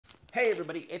Hey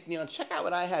everybody, it's Neil, and check out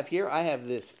what I have here. I have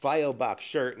this Fioboc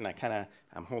shirt, and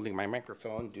I'm holding my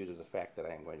microphone due to the fact that I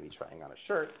am going to be trying on a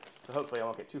shirt. So hopefully I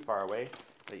won't get too far away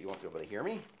that you won't be able to hear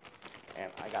me. And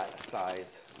I got a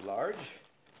size large,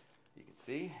 you can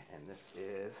see, and this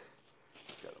is,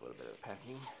 got a little bit of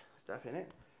packing stuff in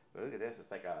it. But look at this,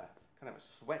 it's like a kind of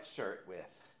a sweatshirt with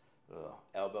little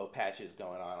elbow patches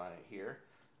going on it here.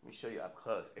 Let me show you up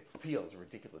close. It feels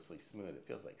ridiculously smooth. It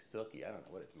feels like silky. I don't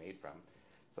know what it's made from.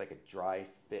 It's like a dry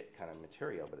fit kind of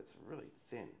material, but it's really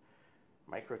thin.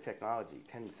 Micro technology,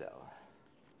 Tencel.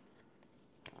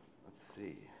 Let's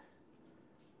see.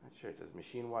 Not sure. It says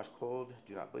machine wash cold,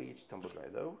 do not bleach, tumble dry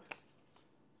though.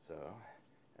 So,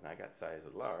 and I got size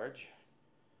large.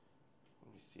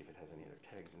 Let me see if it has any other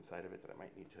tags inside of it that I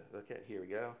might need to look at. Here we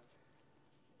go.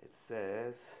 It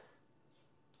says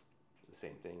the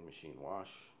same thing, machine wash,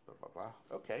 blah, blah,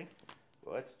 blah. Okay,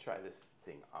 well, let's try this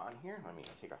thing on here. Let me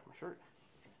take off my shirt.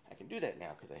 I can do that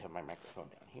now because I have my microphone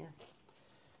down here.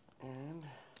 And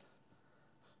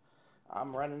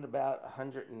I'm running about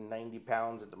 190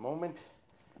 pounds at the moment,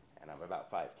 and I'm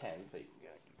about 5'10", so you can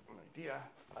get an idea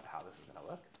of how this is going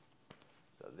to look.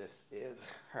 So this is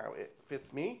how it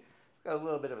fits me. It's got a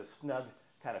little bit of a snug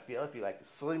kind of feel if you like the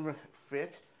slim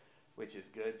fit, which is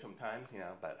good sometimes, you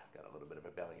know, but I've got a little bit of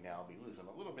a belly now. I'll be losing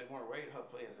a little bit more weight,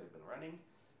 hopefully, as I've been running.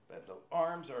 But the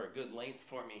arms are a good length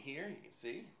for me here, you can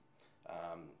see.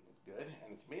 It's good, and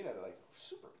it's made out of like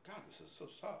super, God, this is so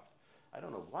soft. I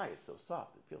don't know why it's so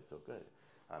soft. It feels so good.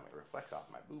 It reflects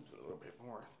off my boobs a little bit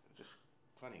more. It's just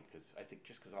funny, because I think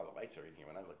just because all the lights are in here,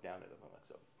 when I look down, it doesn't look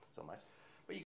so much.